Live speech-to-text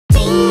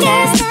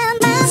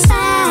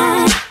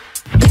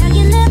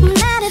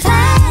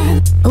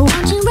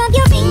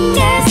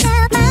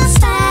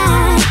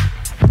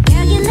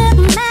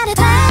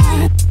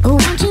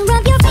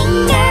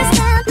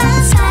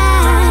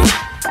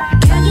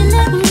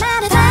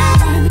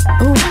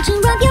Hi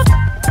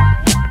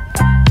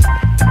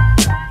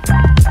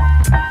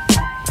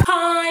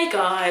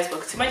guys,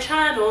 welcome to my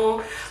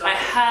channel. I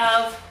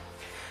have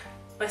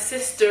my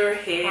sister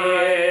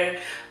here.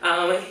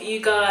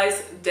 You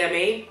guys,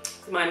 Demi,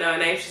 you might know her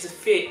name. She's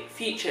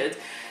featured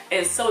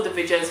in some of the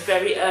videos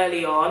very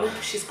early on.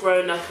 She's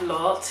grown up a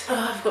lot.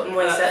 I've got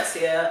more sets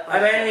here.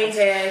 I'm only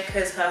here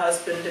because her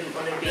husband didn't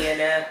want to be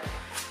in it.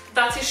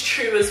 That is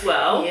true as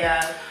well.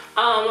 Yeah.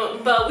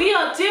 But we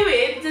are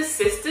doing the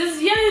Sisters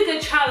Yoga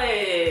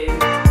Challenge.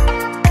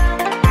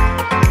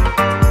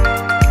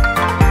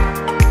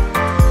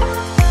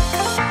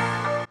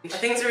 I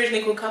think it's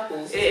originally called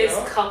Couples. It is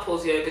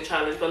Couples Yoga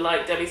Challenge, but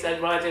like Debbie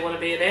said, Ryan didn't want to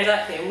be in it.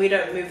 Exactly, and we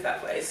don't move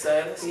that way,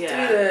 so let's do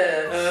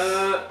this.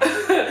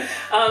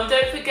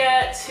 Don't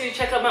forget to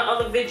check out my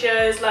other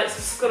videos, like,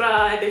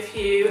 subscribe if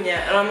you...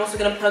 Yeah, and I'm also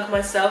going to plug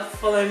myself.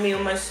 Follow me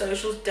on my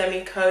socials,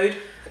 Demi Code.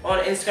 On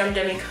Instagram,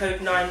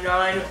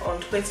 DemiCode99. On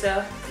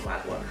Twitter,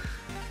 Wag One.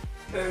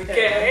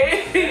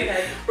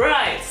 Okay.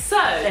 Right, so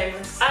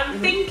I'm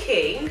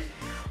thinking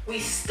we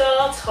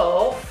start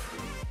off.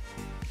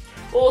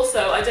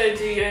 Also, I don't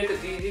do yoga.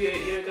 Do you do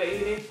yoga at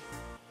uni?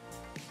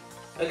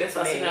 I guess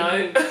that's a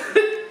no.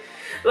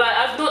 Like,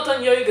 I've not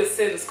done yoga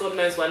since God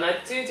knows when. I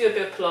do a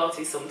bit of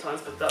Pilates sometimes,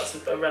 but that's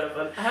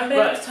irrelevant. I haven't been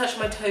able to touch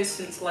my toes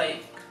since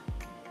like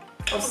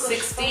I was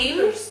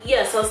 16.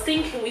 Yes, I was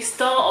thinking we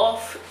start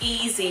off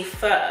easy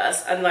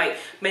first and like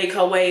make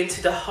our way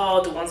into the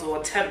harder ones, or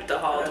attempt the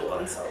harder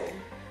ones.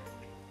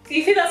 Do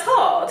you think that's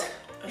hard?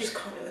 I just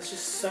can't. That's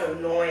just so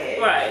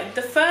annoying. Right,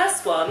 the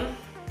first one.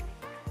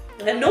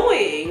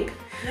 Annoying?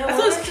 No, I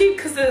thought it was cute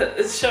because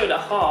it's showing a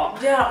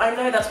heart. Yeah, I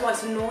know, that's why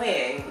it's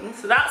annoying.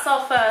 So that's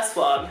our first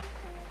one.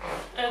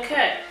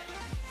 Okay.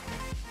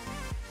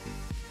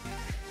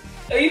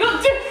 Are you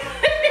not doing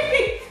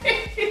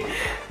anything?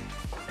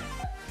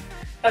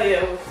 Oh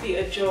yeah, our feet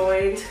are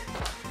joined.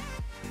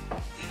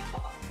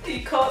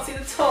 You can't see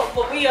the top,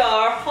 but we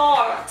are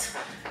heart.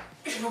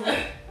 I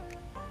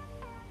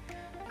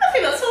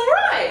think that's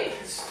alright.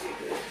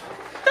 Stupid.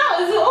 That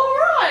was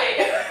alright.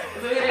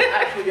 We're doing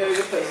actual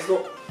yoga poses,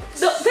 not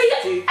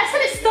I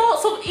said it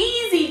starts off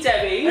easy,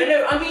 Debbie. I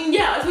know, I mean,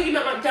 yeah, I thought you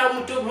meant like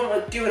downward dog,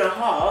 like doing a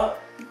heart.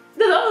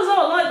 No, that was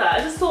not like that.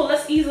 I just thought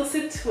let's ease us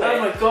into it. Oh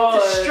my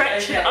god. To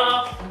stretch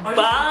our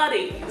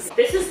bodies.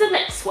 This is the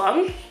next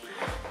one,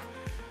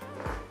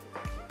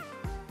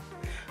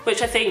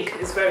 which I think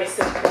is very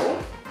simple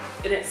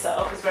in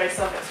itself. It's very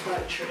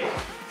self-explanatory.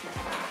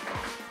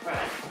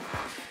 Right.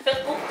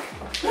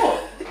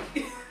 What?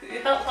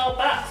 Our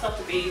backs have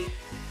to be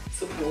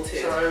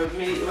supported. Sorry, I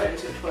immediately went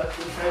into a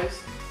twerking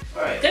pose.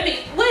 Alright.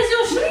 Debbie, where's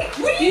your street?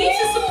 You need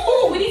to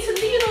support. We need to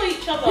lean on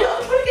each other. Yeah,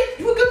 I'm trying to get.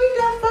 We're going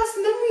down first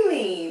and then we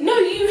lean. No,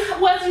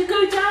 as you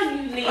go down,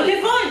 you lean.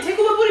 Okay, fine. Take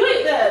all my body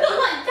weight there. Not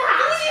like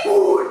that.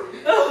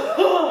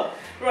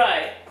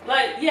 Right.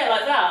 Like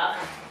that.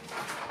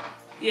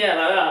 Yeah,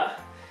 like that.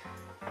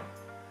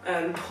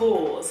 And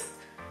pause.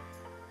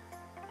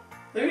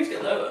 Maybe we need to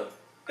get lower.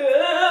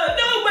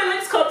 No, my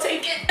legs can't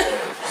take it.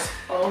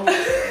 Oh.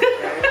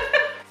 Okay.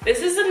 This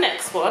is the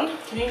next one.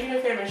 Can you do me a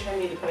favour and show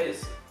me the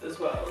pose as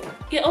well?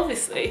 Yeah,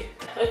 obviously.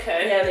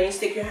 Okay. Yeah, then you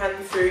stick your hand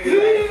through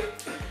your leg.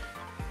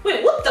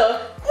 Wait, what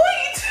the?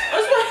 Wait!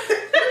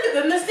 Look at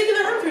them, they're sticking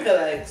their hand through their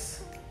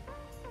legs.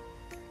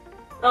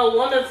 Oh,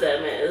 one of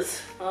them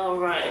is. Oh,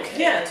 right, okay.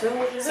 Yeah, to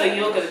hold your So hand.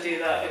 you're gonna do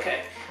that,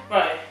 okay.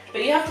 Right.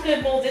 But you have to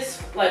go more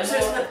this, like, So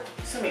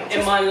more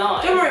in my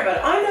line. Don't worry about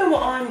it, I know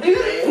what I'm doing.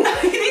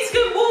 You need to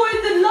go more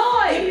in the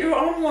line. Your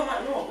arm like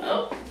that, not.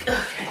 Oh,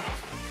 okay.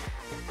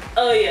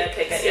 Oh, yeah,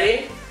 okay,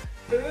 See?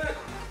 yeah.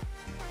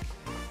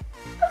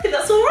 Okay,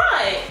 that's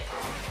alright.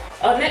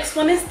 Our next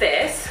one is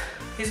this.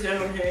 Who's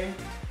going on who?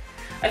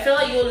 I feel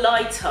like you're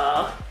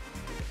lighter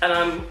and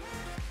I'm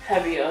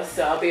heavier,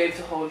 so I'll be able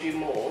to hold you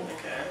more.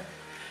 Okay.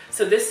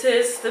 So this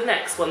is the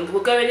next one.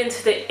 We're going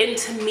into the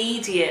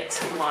intermediate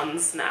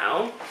ones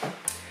now.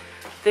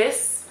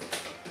 This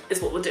is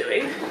what we're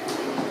doing.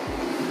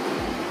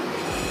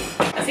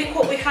 I think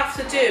what we have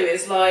to do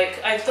is,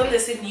 like, I've done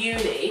this in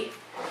uni.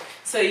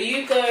 So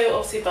you go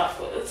obviously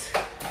backwards.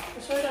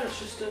 Sorry, it's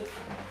just a...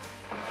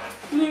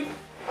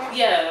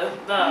 Yeah,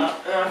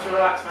 that. I have to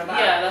relax my back.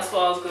 Yeah, that's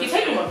what I was going to You're do.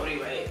 taking my body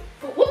weight.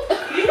 What? What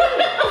are you doing?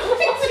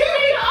 It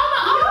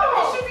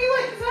should be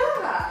like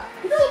that.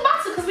 It doesn't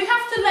matter because we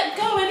have to let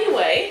go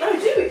anyway. Oh,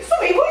 do it.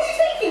 Sorry, why are you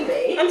taking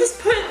me? I'm just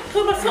putting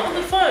my foot on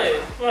the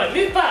phone. Right,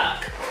 move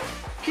back.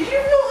 Could you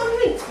not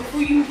unlink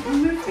before you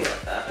move me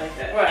like that?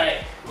 Okay.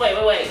 Right.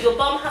 Wait. Your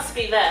bum has to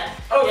be there.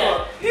 Oh, yeah.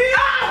 God.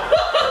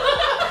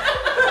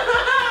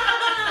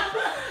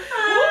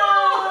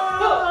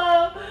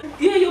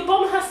 Yeah, your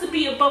bum has to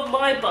be above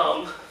my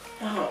bum.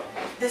 Oh,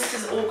 this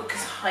is awkward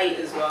because height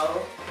as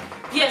well.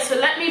 Yeah, so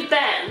let me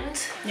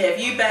bend. Yeah, if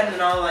you bend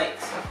then I'll like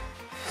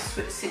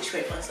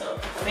situate myself.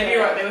 Maybe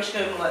you're right, maybe I should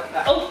go more like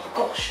that. Oh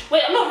gosh.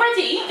 Wait, I'm not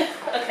ready.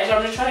 Okay. So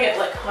I'm just trying to get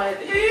like higher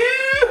than you.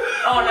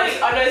 Oh no,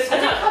 I know it's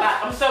not my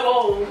back. I'm so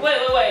old.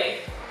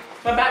 Wait.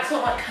 My back's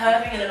not like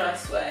curving in a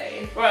nice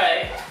way.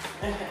 Right.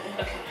 Okay.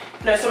 Okay.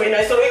 No, sorry. I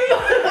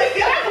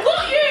haven't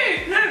got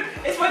you! No,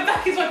 it's my back.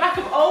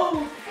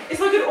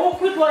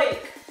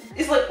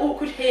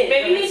 in.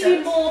 Maybe you need to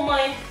be more on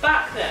my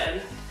back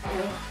then.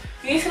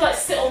 You need to like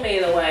sit on me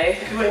in a way.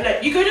 Okay, wait, no.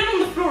 You go down on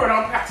the floor and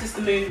I'll practice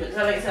the movement. Does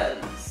that make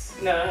sense?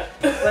 No.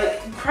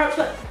 Like crouch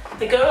like,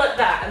 they go like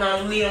that, and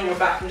I'll lean on your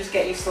back and just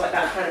get used to like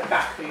that kind of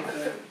back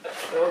movement.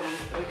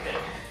 Okay.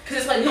 Because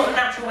it's like not a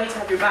natural way to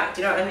have your back.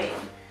 Do you know what I mean?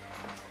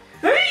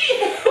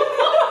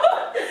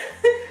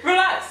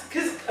 Relax,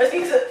 because I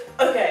think that.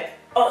 Okay.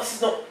 Oh, this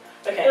is not.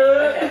 Okay.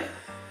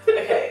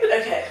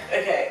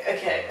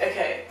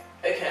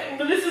 Okay.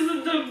 But this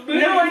isn't the move.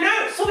 No, I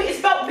know. Sorry, it's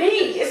about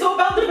me. It's all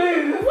about the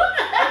move.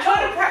 I'm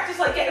trying to practice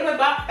like getting my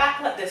back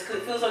like this because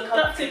it feels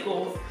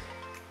uncomfortable.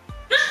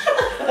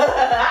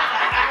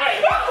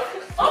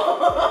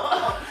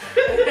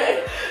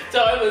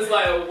 Di was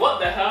like, what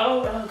the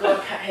hell? Oh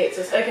god, Cat hates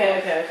us.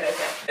 Okay.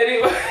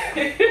 Anyway.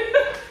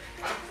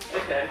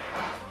 Okay.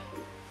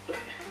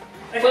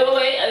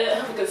 Wait, I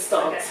have a good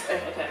stance.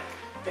 Okay.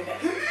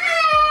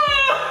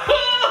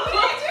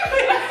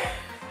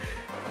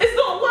 It's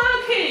not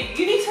working.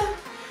 You need to.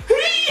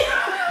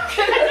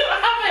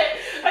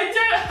 I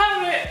don't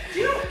have it.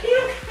 Can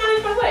you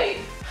manage my weight?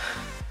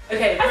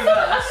 Okay, I thought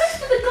I was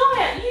with the guy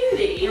at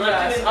uni.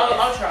 Like,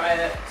 I'll try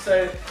it. So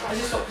I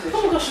just swap position. oh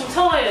my gosh, I'm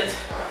tired.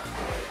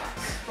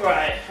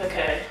 Right.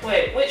 Okay.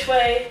 Wait. Which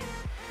way?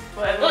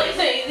 Whatever. Look,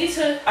 no, you need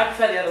to. I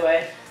prefer the other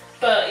way.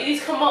 But you need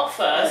to come up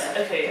first.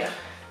 Yeah. Okay. Yeah.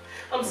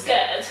 I'm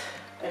scared.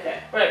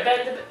 Okay. Right.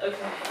 Bend a bit.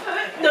 Okay.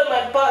 No,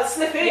 my butt's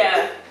slipping.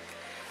 Yeah.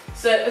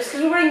 So it's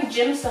because we're wearing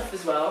gym stuff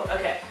as well.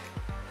 Okay.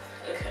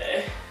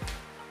 Okay.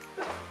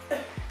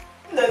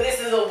 No, this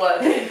isn't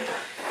working.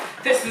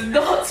 This is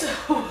not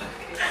working.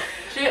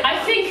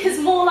 I think it's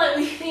more like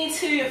we need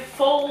to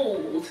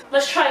fold.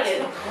 Let's try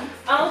it.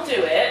 I'll do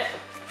it.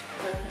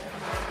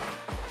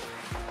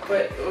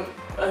 Wait.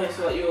 Okay,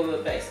 so like you're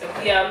the base.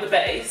 Okay. Yeah, I'm the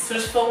base. So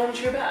just fold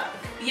onto your back.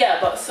 Yeah,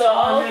 but so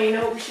Oh no, you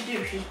know what we should do?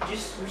 We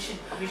should.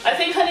 I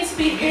think I need to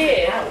be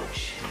here.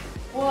 Ouch.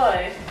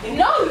 Why? No,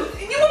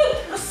 you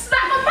want to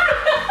snap my back.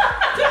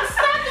 Don't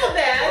stand on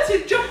there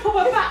to jump on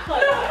my back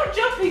like that. No, I'm not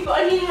jumping, but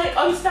I mean like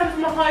I'm standing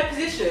from a high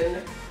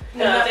position.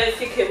 No, I don't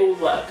think it will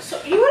work.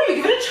 So you won't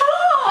even give it a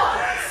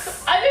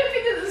chance. I don't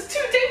think that it's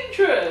too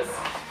dangerous.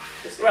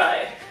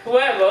 Right,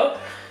 wherever.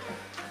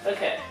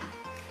 Okay.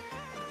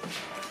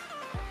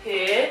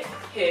 Here.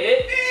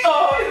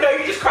 Oh no,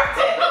 you just cracked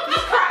it.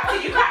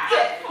 You cracked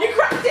it.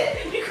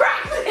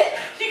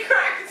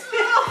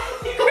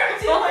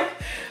 Like,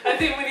 I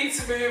think we need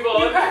to move you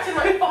on. cracked in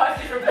like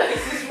 5 different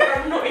places where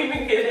I'm not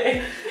even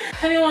kidding.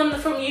 Anyone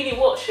from uni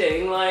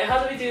watching, like,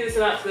 how do we do this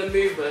in actual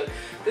movement?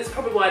 This is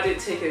probably why I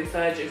didn't take it in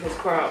third year, because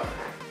crap.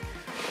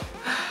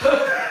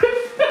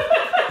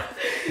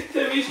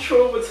 Demi's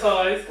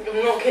traumatised.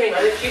 I'm not kidding,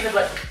 I literally had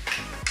like.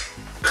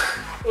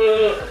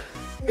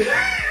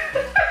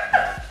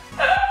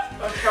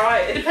 I'll try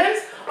it. It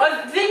depends.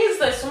 The thing is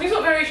though, something's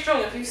not very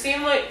strong. If you've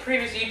seen like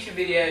previous YouTube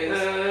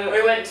videos,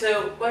 we went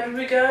to, where did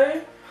we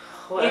go?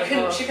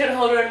 She couldn't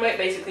hold her own weight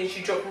basically, and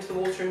she dropped into the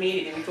water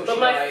immediately. We thought but she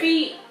my died.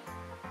 feet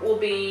will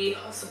be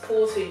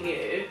supporting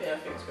you. Yeah,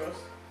 fingers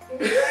crossed. I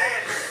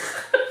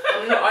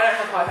don't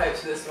have high hopes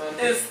for this one.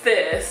 Is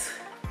this.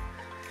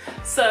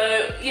 So,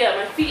 yeah,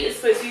 my feet are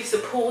supposed to be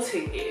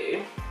supporting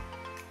you.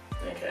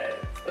 Okay.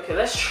 Okay,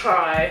 let's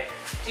try.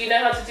 Do you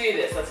know how to do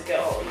this, how to get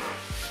on?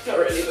 Not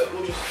really, but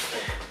we'll just.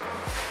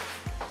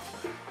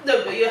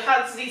 No, but your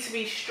hands need to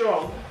be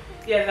strong.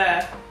 Yeah,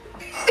 there.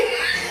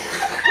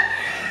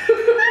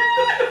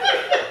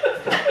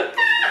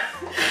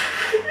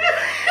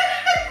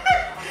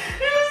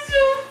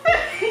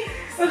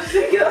 I'm just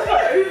thinking that's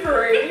my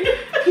ovary.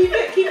 Keep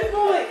it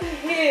more like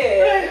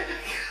here.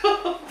 I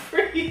can't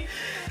breathe.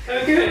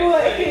 Okay. Keep it more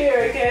like here,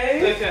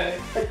 okay? Okay.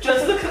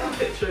 Just look at the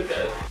picture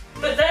again.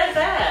 But they're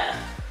there.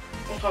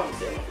 I can't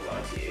see, I'm not gonna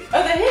lie to you.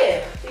 Oh, they're here?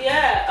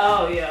 Yeah.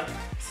 Oh, yeah.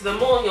 So they're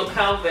more on your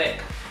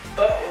pelvic.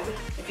 Oh.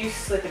 If you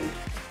slip and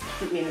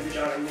put me in the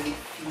vagina, I'm really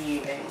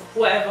fuming.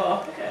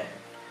 Whatever. Okay.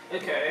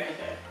 Okay.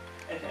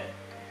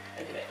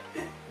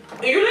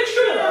 Are your legs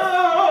strong enough?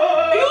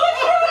 Are your legs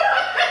strong enough?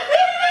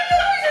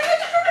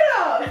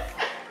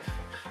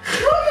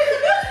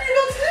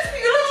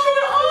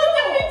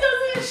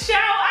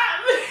 Shout at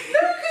me. No,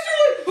 because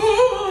you're like,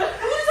 oh,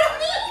 what does that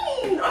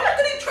mean? I'm not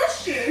going to trust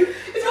you.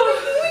 It's not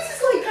making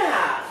noises like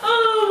that. Oh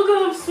my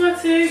god, I'm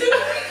sweating. So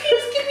can you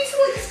just give me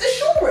some like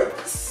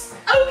assurance?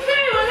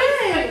 Okay,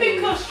 I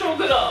think I'm strong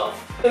enough.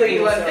 So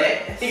you like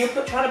this? So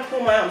you're trying to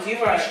pull my arms, you're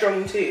very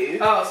strong too.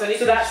 Oh, so I need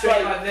to that's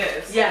straight like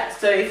this. Yeah,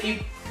 so if you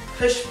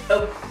push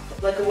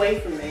like away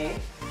from me,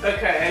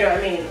 Okay. do you know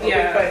what I mean?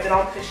 Yeah. Both, then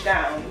I'll push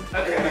down.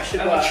 Okay, That should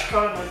I work. will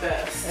try my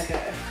best.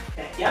 Okay.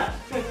 Yeah.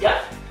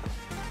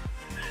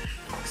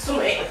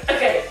 Sorry.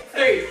 Okay.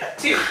 3,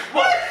 2,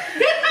 1.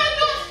 I'm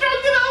not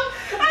strong enough.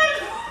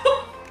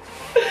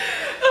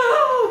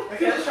 Oh.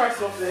 Okay, let's try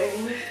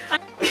something.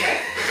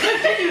 Okay.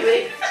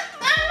 Genuinely.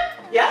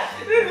 Yeah.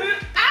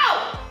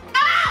 Ow!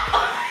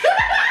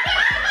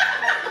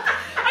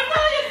 I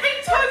feel like a big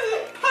toe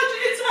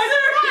punching into my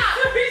back.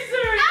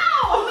 Sorry.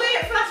 Ow! Oh, lay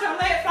it flat.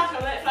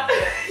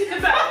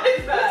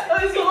 It's bad.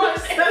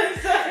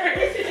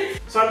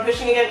 So I'm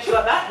pushing against you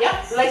like that.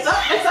 Yeah. Legs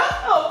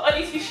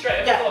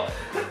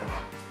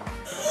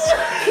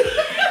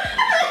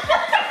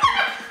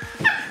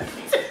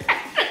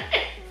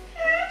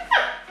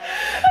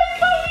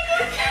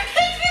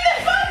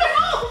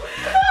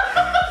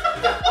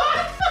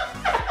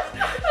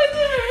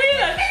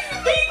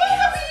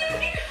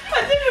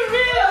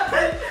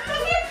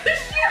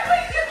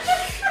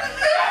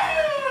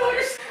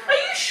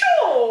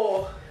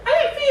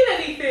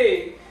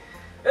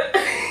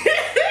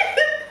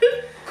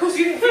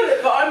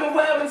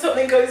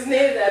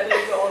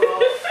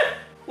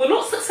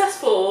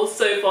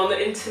one,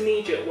 the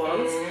intermediate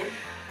ones.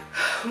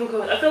 Oh my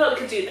god, I feel like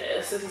we could do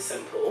this. This is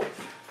simple.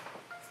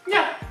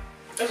 Yeah.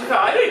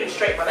 I don't even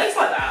straighten my legs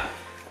like that.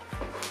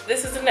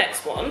 This is the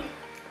next one.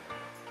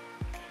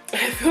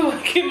 I feel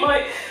like it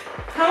might.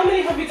 How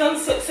many have we done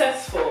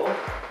successful?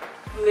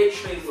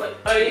 Literally like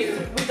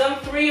we've done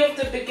 3 of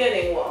the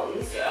beginning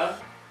ones. Yeah.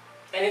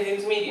 Anything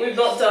intermediate? We've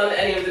not done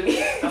any of the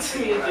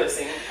intermediate.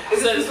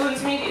 Is this one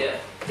intermediate?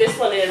 This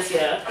one is,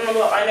 yeah. Oh my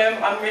god, I know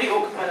I'm really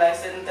awkward with my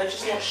legs and they're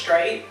just not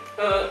straight.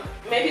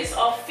 Maybe it's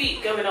our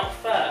feet going up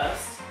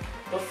first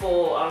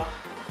before our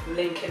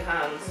linking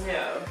hands.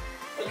 Yeah.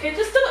 Okay,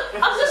 just do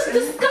it. I'm just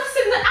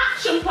discussing the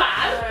action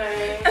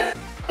plan.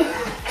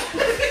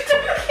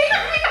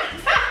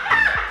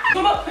 It's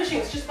not about pushing,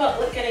 it's just about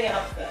like, getting it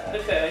up there.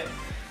 Okay.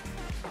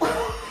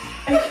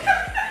 That's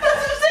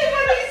what I'm saying,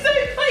 my knees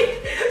don't like,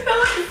 they're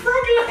like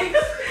frog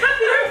legs.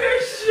 They don't go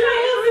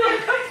straight.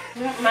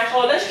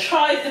 Oh, let's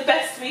try the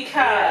best we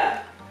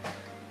can.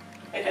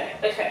 Yeah. Okay.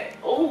 Okay.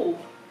 Oh.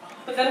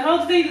 But then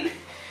how do they... To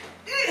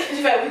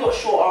be fair, we've got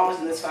short arms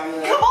in this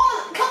family. Come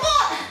on! Come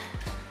on!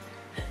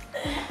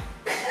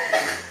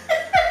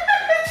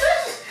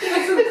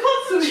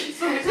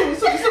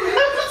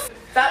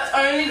 That's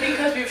only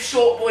because we have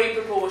short body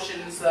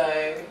proportions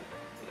though.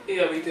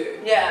 Yeah, we do.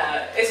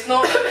 Yeah, it's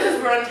not because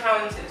we're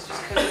untalented, it's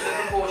just because of the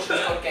proportions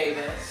God gave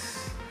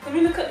us. I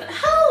mean, look at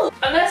how.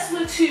 Unless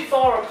we're too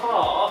far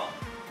apart.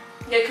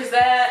 Yeah, because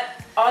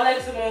our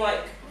legs are more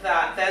like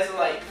that, theirs are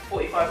like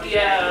 45 degrees,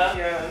 yeah.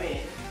 you know what I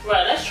mean?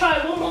 Right, let's try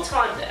it one more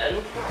time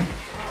then.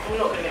 I'm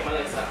not going to get my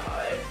legs that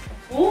high.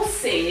 We'll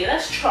see,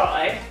 let's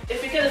try.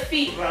 If we get the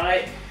feet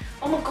right.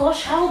 Oh my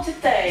gosh, how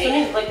did they? So I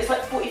mean, like, it's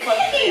like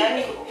 45 degrees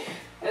angle.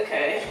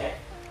 Okay.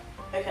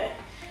 Okay.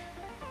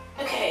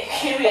 Okay,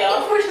 here we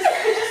are. We're just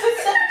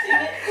accepting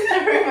it.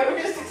 Don't worry about it,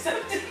 we're just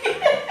accepting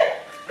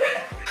it.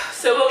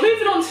 So we're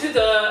moving on to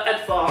the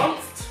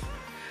advanced.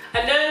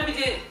 I know we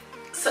didn't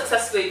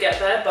successfully get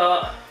there,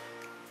 but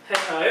hey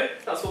ho,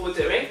 that's what we're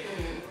doing.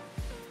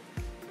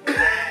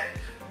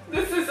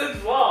 This is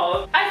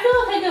advanced. I feel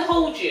like I can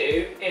hold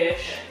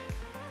you-ish.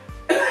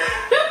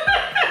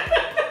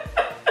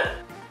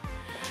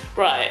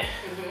 Right.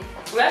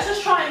 Let's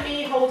just try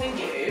me holding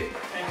you.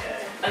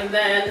 Okay. And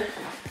then,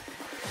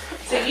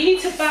 so you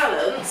need to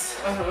balance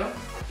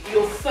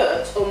your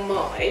foot on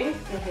mine.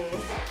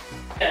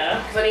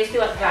 Yeah, because I need to be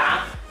like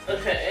that.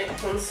 Okay,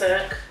 one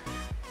sec.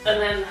 And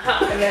then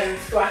And then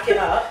whack it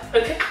up.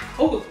 Okay.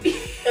 Oh.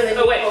 And then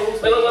wait,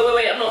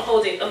 I'm not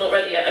holding. I'm not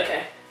ready yet.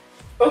 Okay.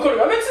 Oh god,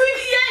 am I meant to leave?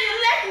 Yeah,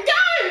 let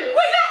go!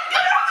 Wait, no!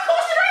 Get her off the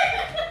course straight!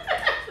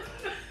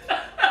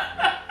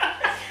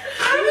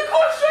 I'm the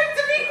course straight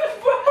to be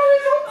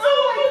horizontal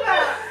like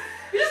that.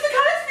 It just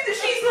occurs to me that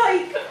she's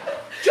like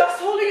just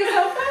holding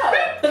herself up.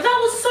 But that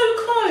was so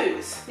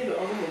close. Yeah,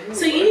 but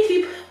So you need to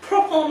be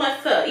proper on my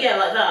foot. Yeah,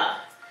 like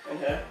that.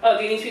 Okay. Oh,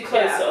 do you need to be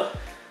closer? Yeah.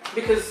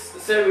 Because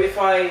so you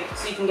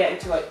can get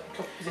into like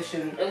top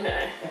position.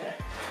 Okay. Okay.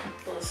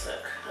 One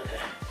sec.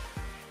 Okay.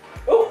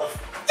 Oh.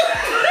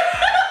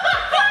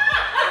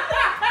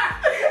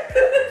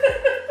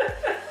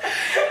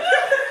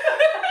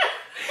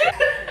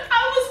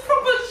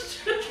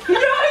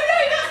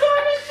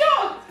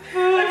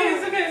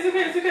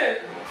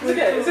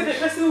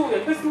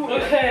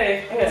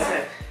 Okay.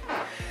 Okay.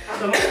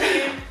 So I'm with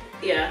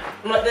you. Yeah.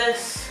 I'm like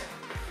this.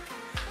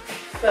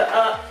 Foot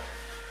up.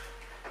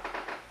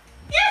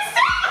 Yes!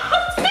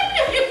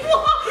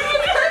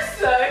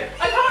 So I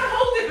can't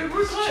hold it, but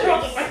we're close.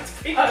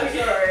 I'm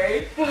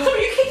sorry. So are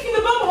you kicking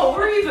the bum hole?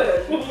 We're even.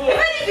 If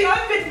anything,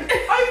 I've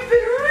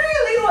been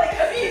really like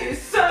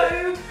abused. So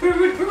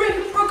we're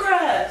making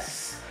progress.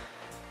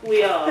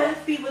 We are. Bare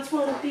feelers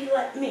want to be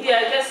like me.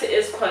 Yeah, I guess it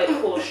is quite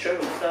core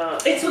strength.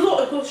 That. It's a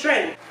lot of core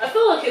strength. I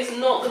feel like it's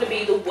not going to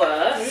be the You're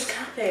worst. just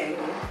capping.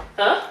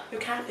 Huh?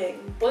 You're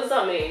capping. What does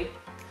that mean?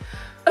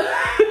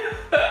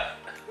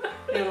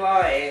 You're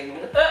lying.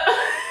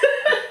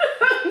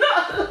 I'm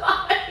not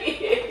lying.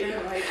 I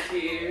don't like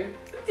you.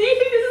 Do you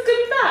think this is going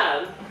to be bad?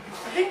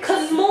 I think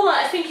Because it's more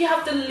like I think you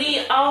have to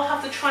lean. I'll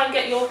have to try and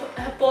get your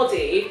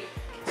body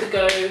to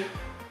go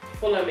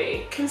follow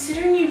me.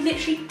 considering you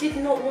literally did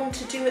not want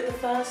to do it the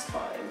first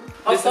time.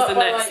 This is the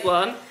next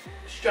one.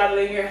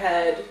 Straddling your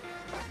head.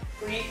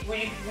 Were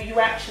you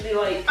actually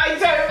like? I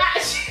don't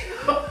actually.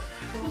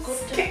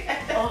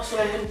 Oh,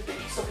 sorry, I'm gonna pick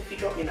you up if you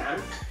drop me,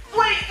 man.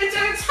 Wait, I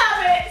don't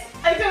have it.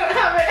 I don't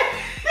have it.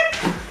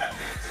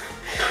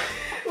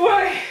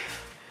 Wait.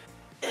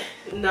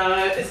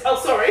 No, it's. Oh,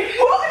 sorry.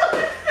 What?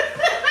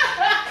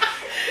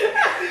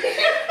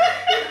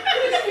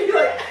 You're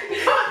like,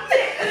 cut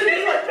it, and then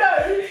you're like, no.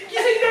 You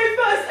say no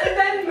first and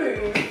then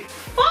move.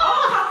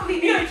 I'll happily.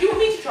 You know, do you want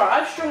me to try? I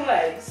have strong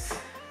legs.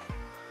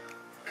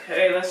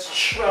 Okay, let's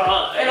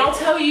try. And I'll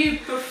tell you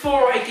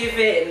before I give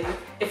in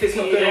if it's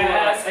not gonna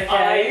Yes, work.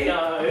 Okay. I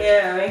know.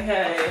 Yeah.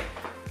 Okay.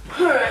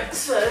 Alright,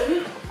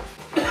 so.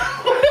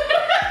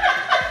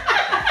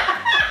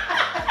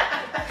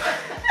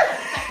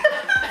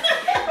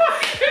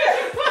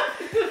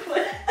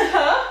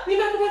 Huh? You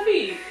back on my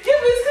feet? Yeah,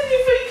 but it's because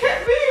your feet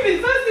kept moving.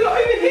 First you got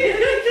over here,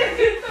 and then you kept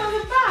going down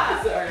the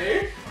back. Sorry.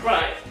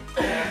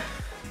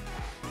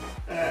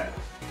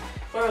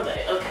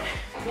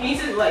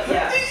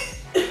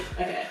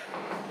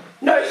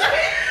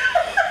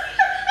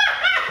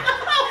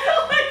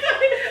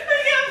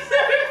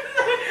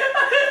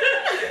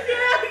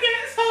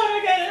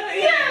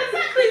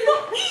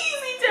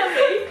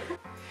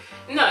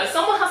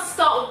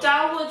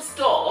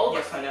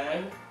 I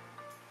know.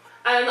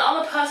 And the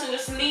other person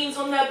just leans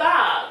on their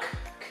back.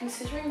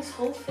 Considering this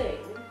whole thing,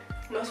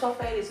 most of our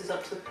failures is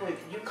up to the point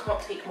that you can't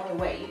take my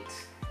weight.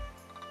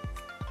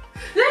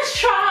 Let's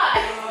try!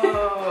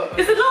 Oh,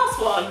 It's the last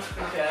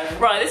one. okay.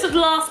 Right, this is the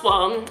last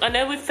one. I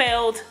know we've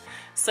failed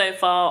so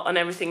far on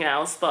everything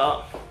else,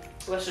 but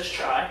let's just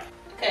try.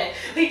 Okay.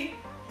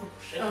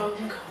 Oh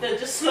my god. No,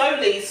 just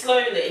slowly,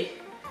 slowly.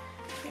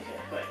 Okay,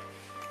 wait.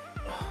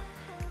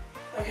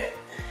 Okay.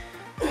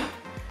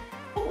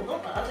 Oh,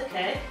 not bad,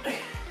 okay.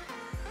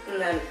 And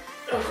then,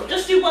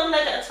 just do one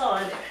leg at a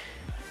time.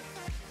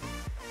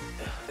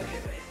 Okay,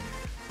 wait.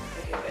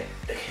 Okay, wait.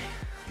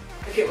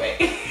 Okay,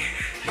 wait.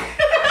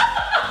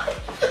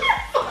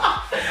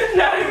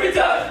 No, we're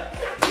done.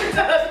 We're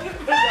done.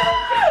 We're done.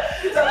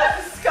 We're done.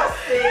 That's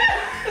disgusting.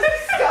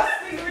 That's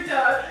disgusting. We're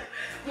done.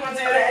 I'm not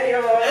doing it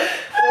anymore.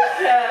 I don't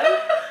care.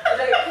 I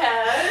don't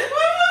care.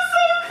 We were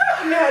so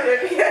close. No, I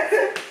don't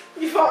care.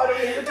 You farted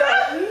on me. We're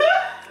done.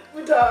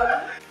 We're done.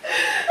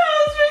 I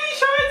was really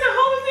trying to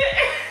hold it.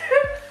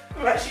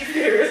 I'm actually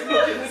furious. I'm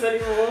not doing this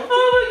anymore.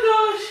 Oh my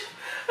gosh.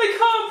 I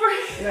can't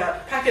breathe.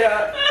 Yeah, pack it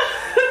up.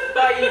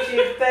 Bye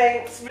YouTube,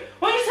 thanks.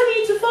 Why are you telling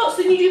me to fart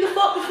so then you do the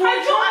fart before I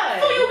I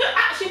thought you were going to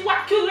actually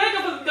whack your leg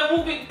up and then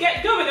we'll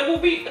get going and we'll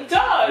be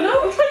done.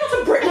 No, I'm trying not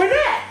to break my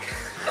neck.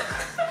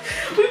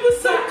 We were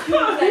so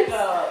Your leg close.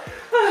 up.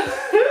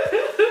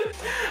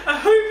 I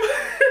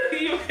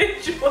hope you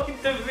enjoyed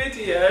the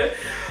video.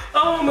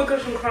 Oh my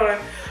gosh, I'm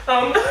crying.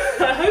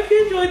 I hope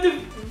you enjoyed the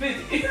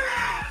video.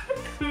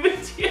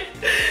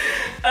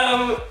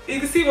 You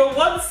can see my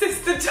one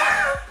sister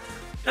down.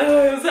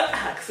 Oh, it was an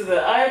accident.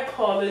 I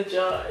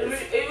apologise.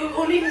 It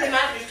wouldn't even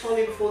imagine you told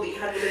me before that you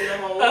had it in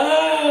the hole.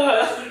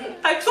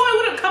 I thought it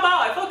wouldn't come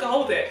out. I thought I could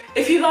hold it.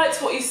 If you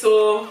liked what you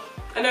saw,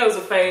 I know it was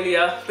a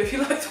failure, but if you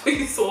liked what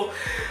you saw,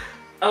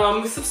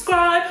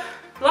 subscribe,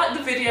 like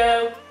the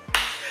video.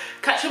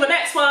 Catch you on the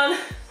next one.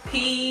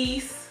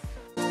 Peace.